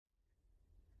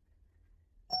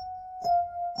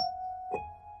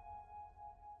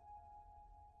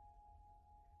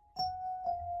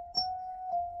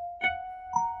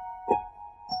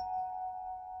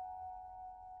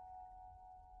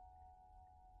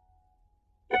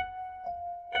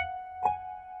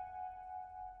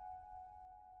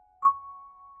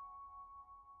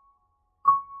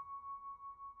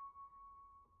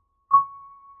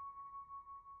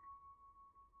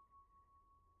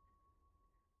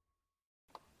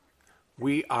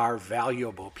We are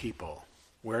valuable people.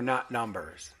 We're not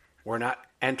numbers. We're not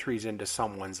entries into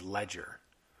someone's ledger.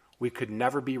 We could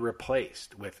never be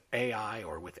replaced with AI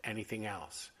or with anything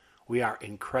else. We are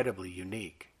incredibly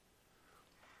unique.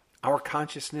 Our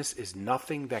consciousness is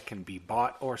nothing that can be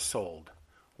bought or sold.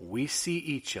 We see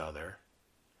each other.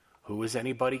 Who is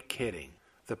anybody kidding?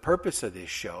 The purpose of this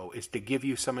show is to give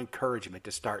you some encouragement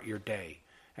to start your day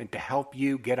and to help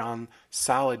you get on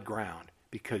solid ground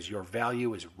because your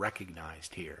value is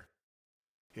recognized here.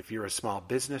 If you're a small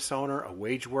business owner, a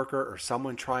wage worker, or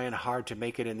someone trying hard to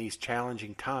make it in these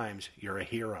challenging times, you're a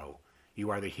hero. You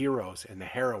are the heroes and the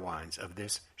heroines of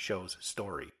this show's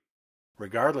story.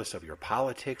 Regardless of your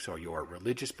politics or your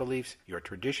religious beliefs, your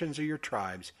traditions or your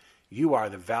tribes, you are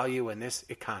the value in this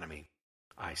economy.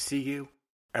 I see you.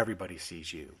 Everybody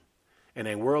sees you. In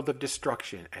a world of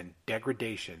destruction and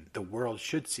degradation, the world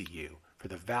should see you for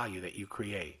the value that you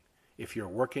create. If you're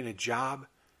working a job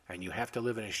and you have to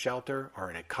live in a shelter or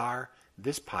in a car,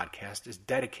 this podcast is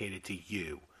dedicated to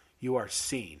you. You are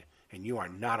seen, and you are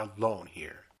not alone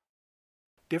here.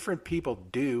 Different people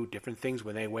do different things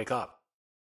when they wake up.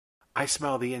 I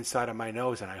smell the inside of my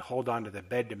nose and I hold onto the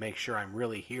bed to make sure I'm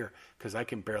really here because I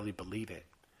can barely believe it.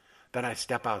 Then I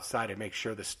step outside and make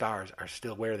sure the stars are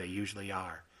still where they usually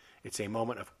are. It's a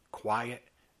moment of quiet,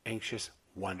 anxious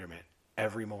wonderment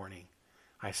every morning.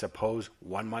 I suppose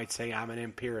one might say I'm an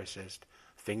empiricist.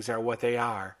 Things are what they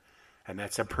are, and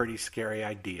that's a pretty scary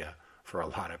idea for a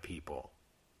lot of people.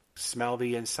 Smell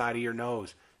the inside of your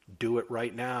nose. Do it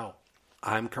right now.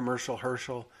 I'm Commercial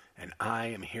Herschel, and I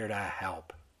am here to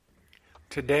help.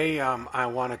 Today, I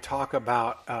want to talk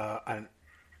about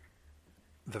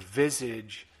the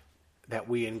visage that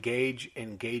we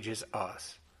engages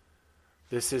us.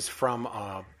 This is from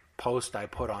a post I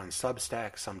put on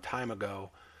Substack some time ago.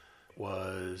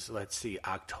 Was,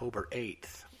 October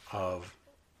 8th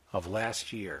of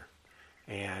last year.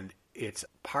 And it's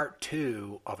part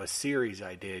 2 of a series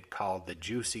I did called The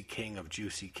Juicy King of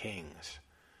Juicy Kings,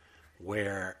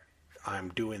 where I'm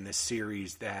doing this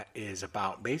series that is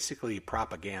about basically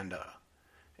propaganda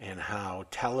and how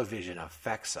television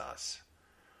affects us.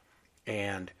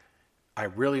 And I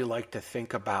really like to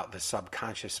think about the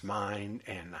subconscious mind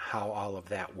and how all of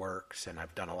that works. And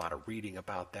I've done a lot of reading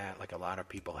about that, like a lot of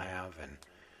people have. And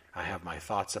I have my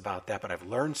thoughts about that. But I've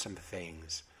learned some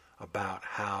things about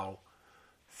how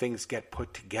things get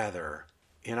put together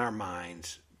in our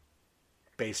minds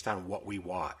based on what we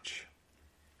watch.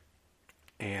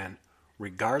 And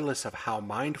regardless of how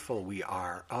mindful we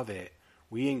are of it,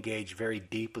 we engage very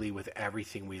deeply with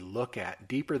everything we look at,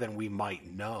 deeper than we might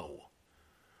know.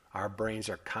 Our brains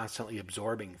are constantly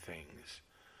absorbing things.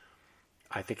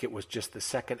 I think it was just the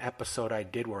second episode I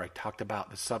did where I talked about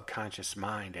the subconscious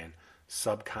mind and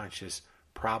subconscious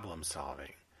problem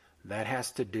solving. That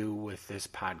has to do with this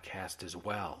podcast as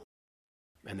well.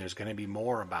 And there's going to be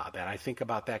more about that. I think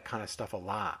about that kind of stuff a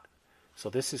lot. So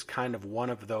this is kind of one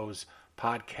of those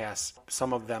podcasts.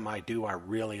 Some of them I do are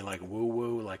really like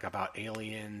woo-woo, like about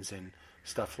aliens and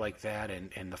stuff like that,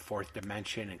 and the fourth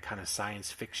dimension and kind of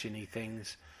science fiction-y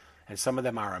things. And some of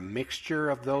them are a mixture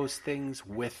of those things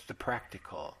with the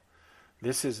practical.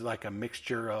 This is like a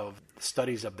mixture of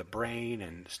studies of the brain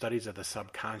and studies of the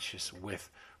subconscious with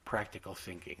practical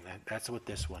thinking. That's what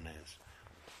this one is.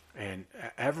 And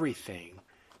everything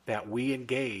that we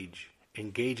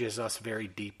engages us very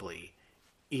deeply,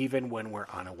 even when we're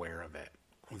unaware of it.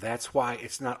 That's why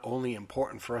it's not only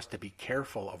important for us to be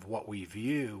careful of what we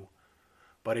view,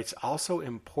 but it's also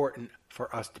important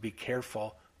for us to be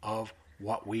careful of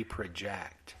what we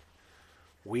project.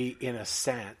 We, in a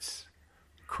sense,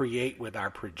 create with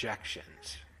our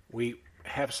projections. We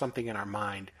have something in our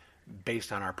mind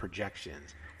based on our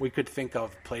projections. We could think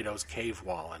of Plato's cave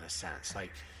wall in a sense.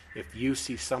 Like if you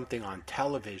see something on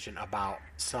television about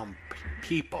some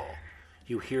people,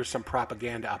 you hear some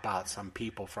propaganda about some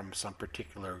people from some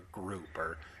particular group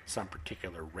or some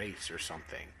particular race or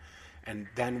something. And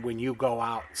then when you go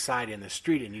outside in the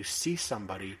street and you see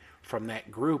somebody from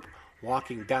that group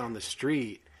walking down the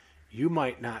street, you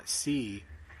might not see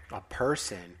a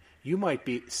person. You might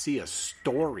see a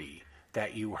story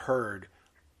that you heard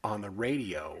on the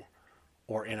radio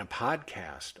or in a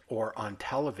podcast or on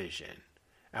television.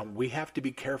 And we have to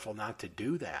be careful not to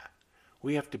do that.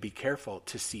 We have to be careful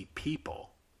to see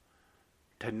people,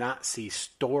 to not see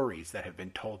stories that have been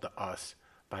told to us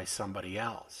by somebody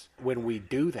else. When we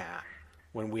do that,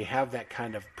 when we have that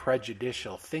kind of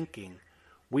prejudicial thinking,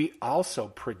 we also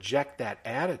project that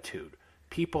attitude.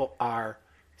 People are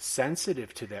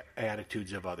sensitive to the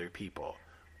attitudes of other people.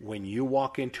 When you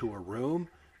walk into a room,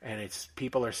 and it's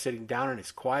people are sitting down and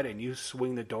it's quiet and you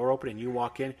swing the door open and you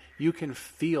walk in, you can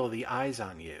feel the eyes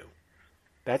on you.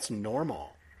 That's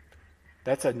normal.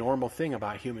 That's a normal thing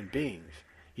about human beings.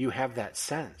 You have that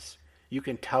sense. You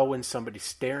can tell when somebody's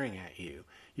staring at you.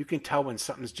 You can tell when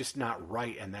something's just not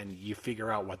right, and then you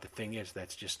figure out what the thing is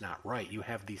that's just not right. You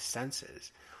have these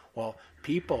senses. Well,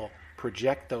 people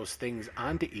project those things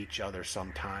onto each other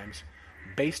sometimes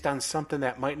based on something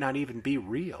that might not even be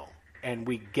real. And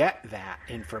we get that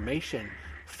information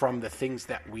from the things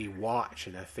that we watch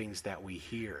and the things that we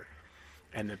hear.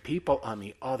 And the people on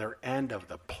the other end of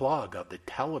the plug of the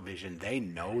television, they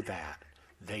know that.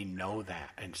 They know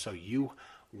that. And so you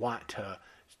want to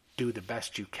do the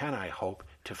best you can, I hope,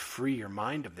 to free your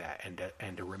mind of that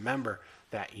and to remember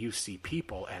that you see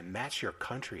people, and that's your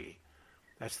country.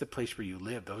 That's the place where you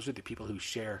live. Those are the people who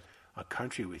share a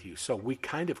country with you. So we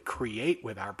kind of create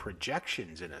with our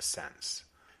projections in a sense.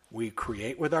 We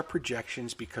create with our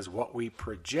projections because what we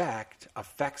project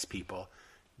affects people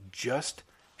just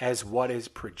as what is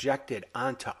projected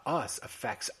onto us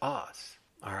affects us.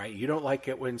 All right? You don't like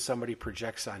it when somebody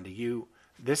projects onto you.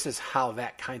 This is how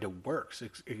that kind of works.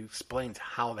 It explains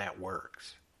how that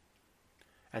works.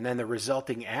 And then the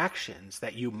resulting actions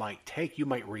that you might take, you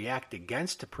might react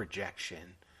against a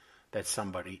projection that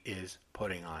somebody is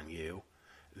putting on you.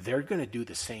 They're going to do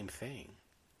the same thing.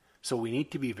 So we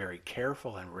need to be very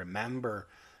careful and remember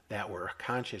that we're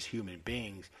conscious human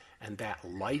beings and that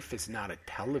life is not a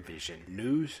television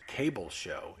news cable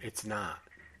show. It's not.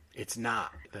 It's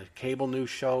not. The cable news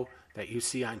show that you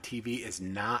see on TV is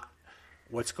not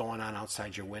what's going on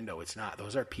outside your window. It's not.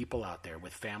 Those are people out there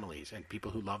with families and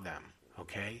people who love them,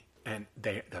 okay? And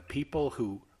the people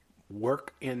who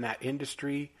work in that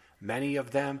industry, many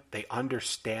of them, they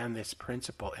understand this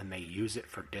principle and they use it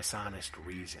for dishonest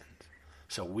reasons.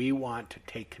 So we want to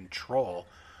take control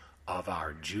of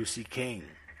our juicy king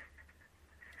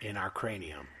in our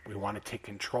cranium. We want to take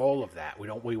control of that.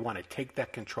 We want to take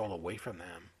that control away from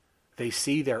them. They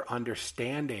see their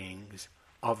understandings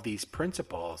of these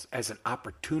principles as an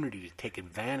opportunity to take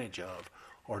advantage of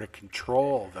or to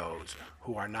control those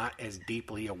who are not as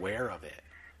deeply aware of it.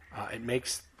 It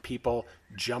makes people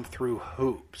jump through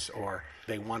hoops, or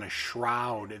they want to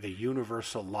shroud the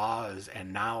universal laws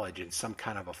and knowledge in some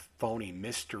kind of a phony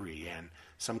mystery and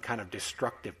some kind of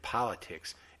destructive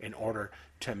politics in order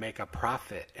to make a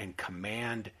profit and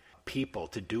command people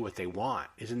to do what they want.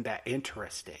 Isn't that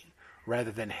interesting?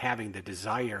 Rather than having the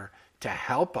desire to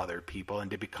help other people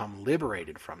and to become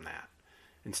liberated from that.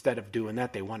 Instead of doing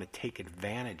that, they want to take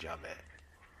advantage of it.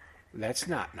 That's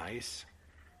not nice.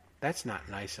 That's not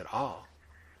nice at all.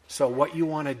 So what you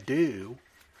want to do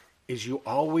is you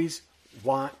always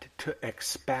want to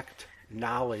expect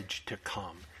knowledge to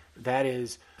come. That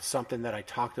is something that I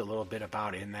talked a little bit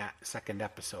about in that second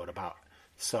episode about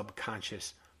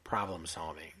subconscious problem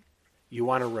solving. You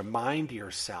want to remind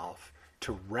yourself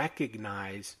to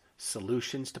recognize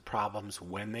solutions to problems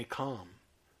when they come.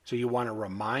 So you want to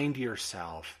remind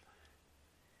yourself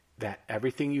that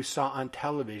everything you saw on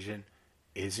television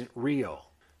isn't real.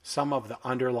 Some of the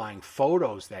underlying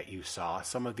photos that you saw,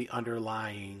 some of the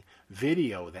underlying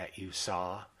video that you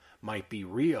saw might be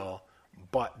real,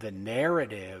 but the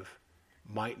narrative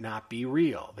might not be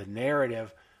real. The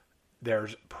narrative,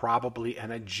 there's probably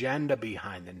an agenda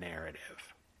behind the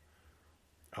narrative.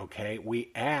 Okay?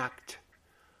 We act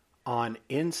on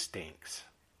instincts.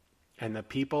 And the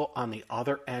people on the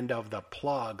other end of the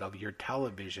plug of your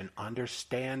television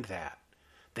understand that.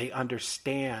 They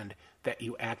understand that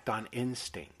you act on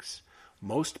instincts.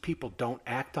 Most people don't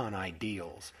act on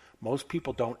ideals. Most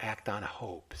people don't act on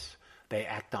hopes. They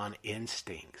act on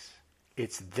instincts.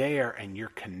 It's there and you're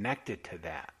connected to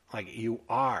that. Like you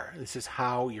are. This is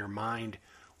how your mind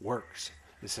works.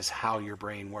 This is how your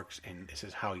brain works, and this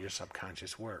is how your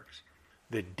subconscious works.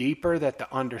 The deeper that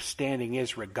the understanding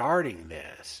is regarding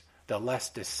this, the less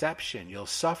deception you'll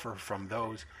suffer from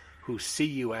those who see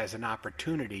you as an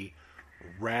opportunity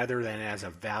rather than as a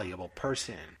valuable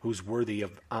person who's worthy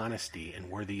of honesty and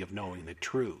worthy of knowing the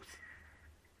truth.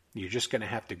 You're just going to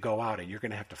have to go out and you're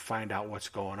going to have to find out what's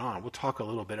going on. We'll talk a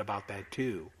little bit about that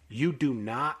too. You do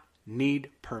not need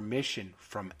permission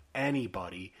from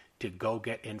anybody to go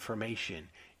get information.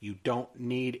 You don't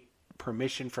need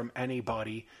permission from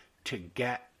anybody to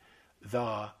get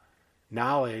the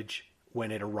knowledge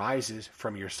when it arises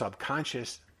from your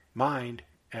subconscious mind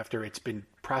after it's been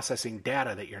processing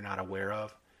data that you're not aware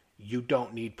of. You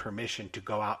don't need permission to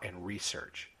go out and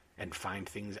research and find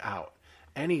things out.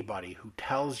 Anybody who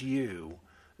tells you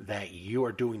that you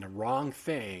are doing the wrong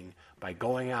thing by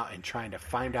going out and trying to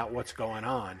find out what's going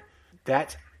on,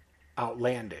 that's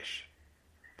outlandish.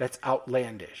 That's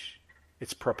outlandish.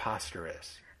 It's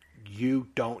preposterous. You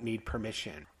don't need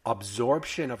permission.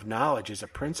 Absorption of knowledge is a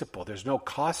principle. There's no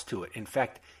cost to it. In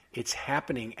fact, it's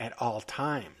happening at all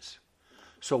times.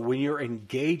 So when you're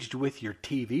engaged with your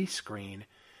TV screen,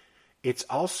 it's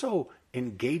also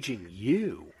engaging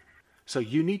you. So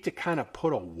you need to kind of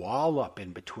put a wall up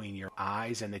in between your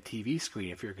eyes and the TV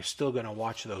screen if you're still going to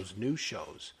watch those news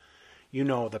shows. You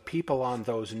know, the people on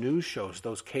those news shows,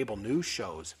 those cable news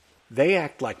shows, they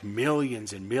act like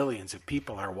millions and millions of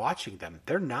people are watching them.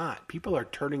 They're not. People are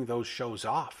turning those shows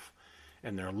off,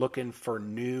 and they're looking for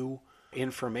new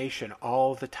information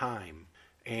all the time.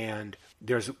 And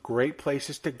there's great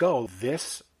places to go.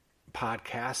 This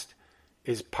podcast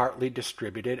is partly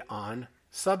distributed on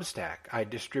Substack. I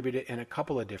distribute it in a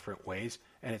couple of different ways,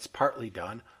 and it's partly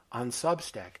done on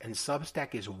Substack. And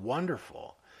Substack is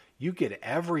wonderful. You get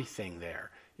everything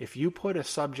there. If you put a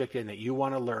subject in that you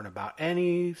want to learn about,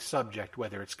 any subject,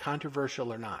 whether it's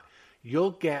controversial or not,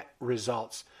 you'll get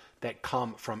results that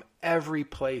come from every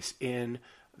place in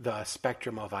the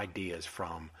spectrum of ideas,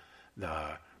 from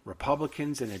the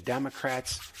Republicans and the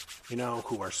Democrats, you know,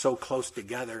 who are so close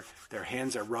together, their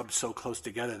hands are rubbed so close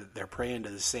together that they're praying to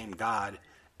the same God.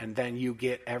 And then you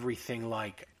get everything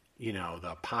like, you know,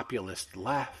 the populist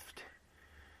left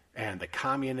and the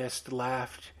communist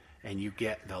left, and you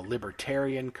get the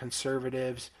libertarian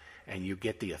conservatives, and you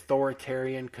get the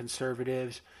authoritarian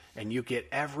conservatives, and you get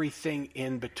everything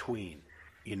in between.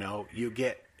 You know, you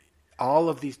get all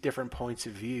of these different points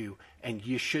of view, and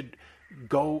you should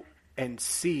go and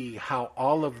see how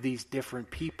all of these different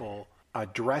people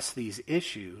address these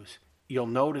issues. You'll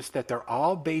notice that they're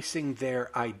all basing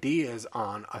their ideas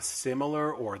on a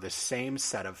similar or the same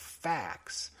set of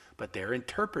facts, but they're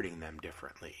interpreting them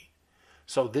differently.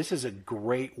 So this is a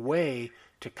great way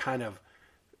to kind of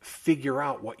figure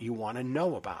out what you want to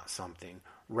know about something,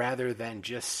 rather than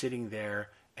just sitting there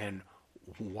and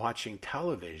watching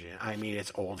television. I mean,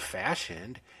 it's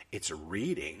old-fashioned. It's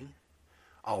reading.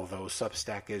 Although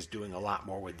Substack is doing a lot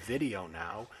more with video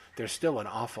now, there's still an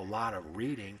awful lot of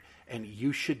reading, and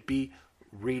you should be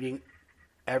reading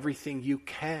everything you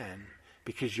can,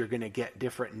 because you're going to get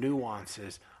different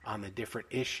nuances on the different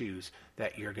issues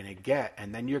that you're going to get,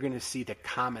 and then you're going to see the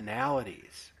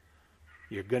commonalities.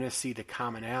 You're going to see the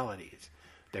commonalities.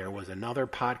 There was another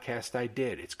podcast I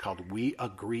did. It's called We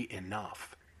Agree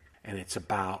Enough, and it's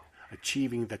about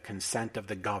achieving the consent of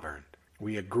the governed.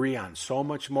 We agree on so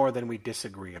much more than we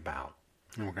disagree about.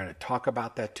 And we're going to talk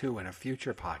about that too in a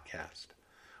future podcast.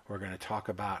 We're going to talk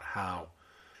about how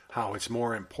it's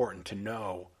more important to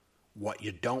know what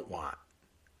you don't want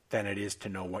than it is to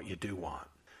know what you do want.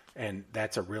 And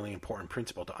that's a really important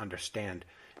principle to understand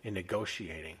in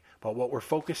negotiating. But what we're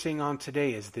focusing on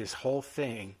today is this whole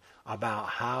thing about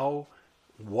how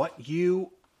what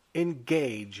you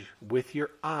engage with your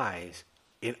eyes,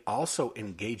 it also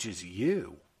engages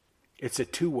you. It's a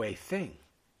two-way thing.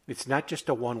 It's not just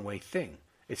a one-way thing.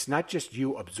 It's not just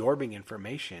you absorbing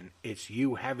information. It's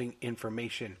you having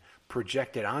information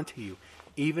projected onto you,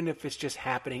 even if it's just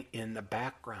happening in the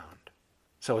background.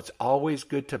 So it's always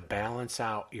good to balance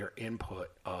out your input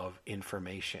of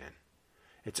information.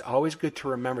 It's always good to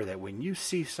remember that when you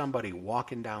see somebody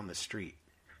walking down the street,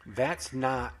 that's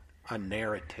not a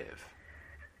narrative.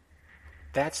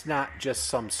 That's not just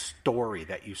some story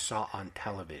that you saw on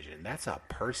television. That's a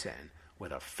person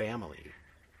with a family.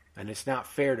 And it's not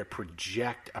fair to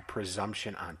project a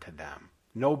presumption onto them.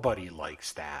 Nobody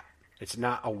likes that. It's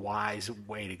not a wise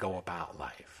way to go about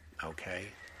life, okay?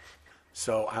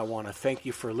 So I want to thank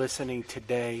you for listening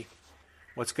today.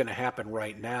 What's going to happen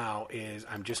right now is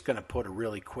I'm just going to put a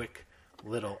really quick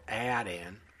little ad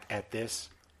in at this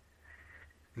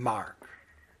mark.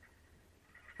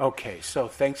 Okay, so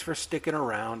thanks for sticking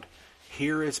around.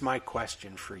 Here is my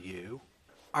question for you.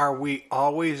 Are we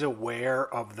always aware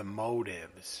of the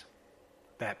motives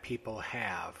that people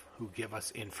have who give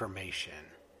us information?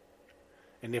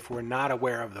 And if we're not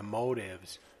aware of the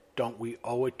motives, don't we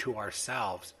owe it to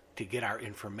ourselves to get our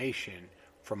information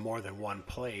from more than one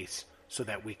place so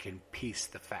that we can piece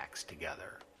the facts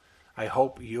together? I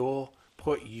hope you'll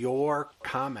put your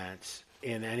comments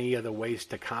in any of the ways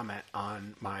to comment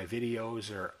on my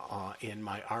videos or in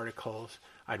my articles.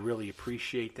 I'd really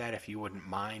appreciate that if you wouldn't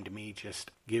mind me just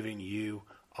giving you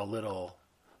a little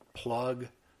plug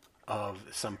of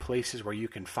some places where you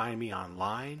can find me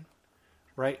online.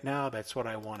 Right now, that's what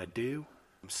I want to do.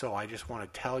 So I just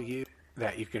want to tell you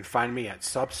that you can find me at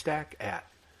Substack at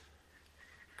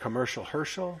Commercial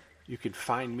Herschel. You can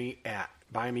find me at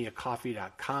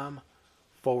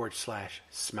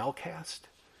buymeacoffee.com/smellcast.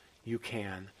 You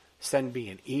can send me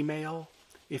an email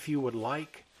if you would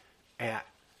like at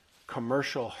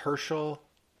commercialherschel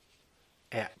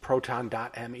at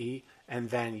proton.me. And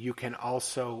then you can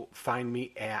also find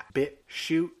me at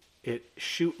BitChute. It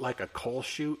shoot like a coal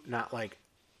shoot, not like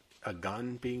a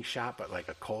gun being shot, but like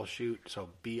a coal shoot. So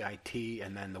BIT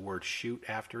and then the word shoot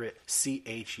after it,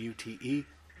 CHUTE.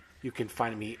 You can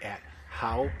find me at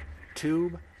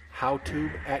HowTube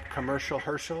at Commercial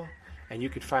Herschel. And you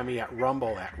can find me at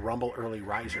Rumble Early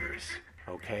Risers.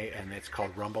 Okay, and it's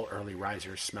called Rumble Early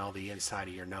Risers. Smell the inside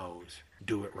of your nose.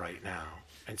 Do it right now.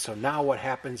 And so now what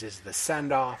happens is the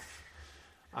send-off.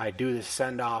 I do the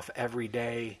send-off every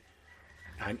day.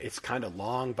 It's kind of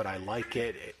long, but I like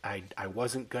it. I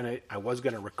was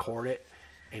gonna record it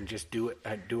and just do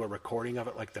a recording of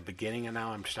it like the beginning, and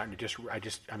now I'm starting to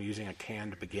I'm using a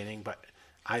canned beginning, but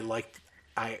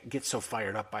I get so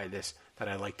fired up by this that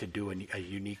I like to do a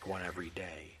unique one every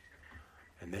day.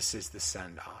 And this is the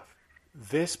send-off.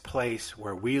 This place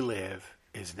where we live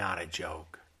is not a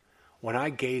joke. When I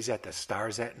gaze at the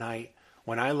stars at night,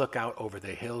 when I look out over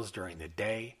the hills during the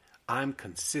day, I'm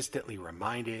consistently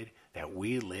reminded that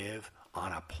we live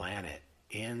on a planet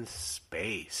in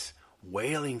space,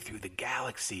 wailing through the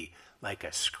galaxy like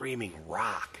a screaming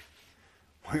rock.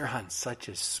 We're on such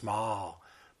a small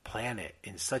planet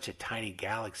in such a tiny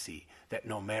galaxy that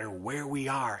no matter where we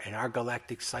are in our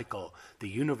galactic cycle, the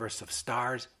universe of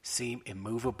stars seem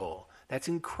immovable. That's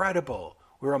incredible.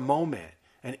 We're a moment,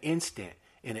 an instant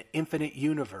in an infinite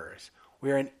universe.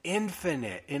 We're an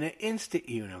infinite in an instant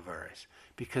universe,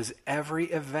 because every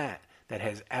event that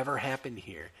has ever happened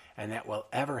here and that will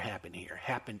ever happen here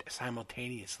happened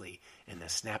simultaneously in the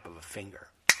snap of a finger.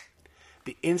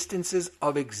 The instances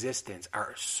of existence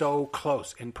are so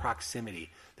close in proximity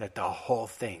that the whole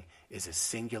thing is a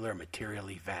singular material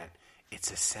event.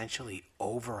 It's essentially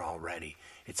over already.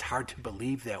 It's hard to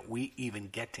believe that we even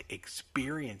get to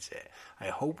experience it. I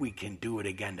hope we can do it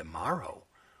again tomorrow.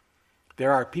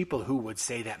 There are people who would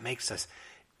say that makes us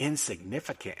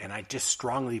insignificant, and I just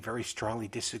very strongly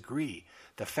disagree.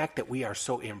 The fact that we are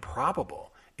so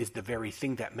improbable is the very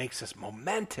thing that makes us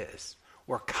momentous.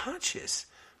 We're conscious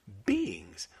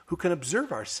beings who can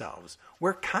observe ourselves.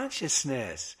 We're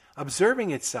consciousness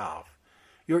observing itself.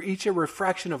 You're each a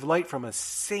refraction of light from a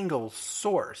single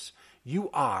source. You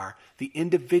are the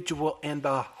individual and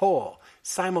the whole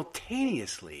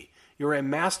simultaneously. You're a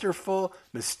masterful,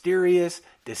 mysterious,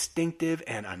 distinctive,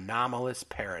 and anomalous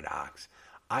paradox.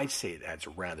 I'd say that's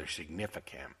rather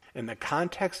significant. In the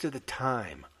context of the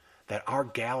time that our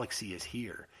galaxy is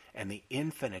here and the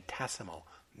infinitesimal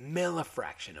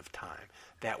millifraction of time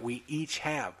that we each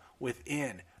have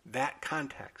within that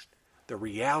context, the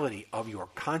reality of your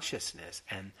consciousness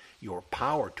and your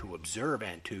power to observe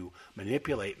and to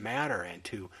manipulate matter and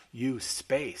to use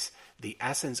space, the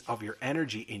essence of your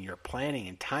energy in your planning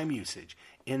and time usage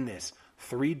in this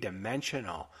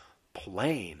three-dimensional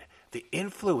plane, the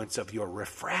influence of your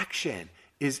refraction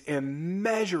is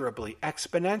immeasurably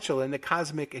exponential in the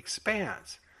cosmic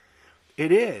expanse.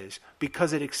 It is,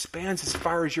 because it expands as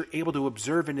far as you're able to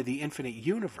observe into the infinite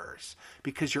universe,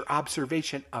 because your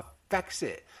observation affects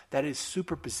it. That is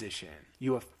superposition.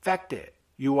 You affect it.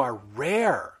 You are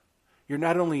rare. You're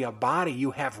not only a body,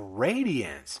 you have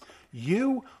radiance.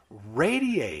 You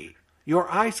radiate.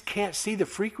 Your eyes can't see the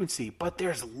frequency, but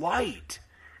there's light.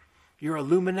 You're a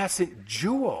luminescent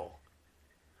jewel.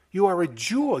 You are a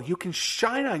jewel. You can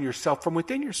shine on yourself from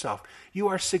within yourself. You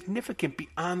are significant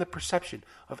beyond the perception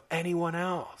of anyone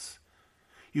else.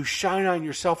 You shine on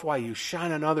yourself while you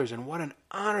shine on others, and what an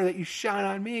honor that you shine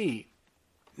on me.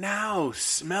 Now,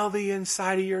 smell the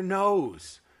inside of your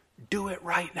nose. Do it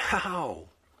right now.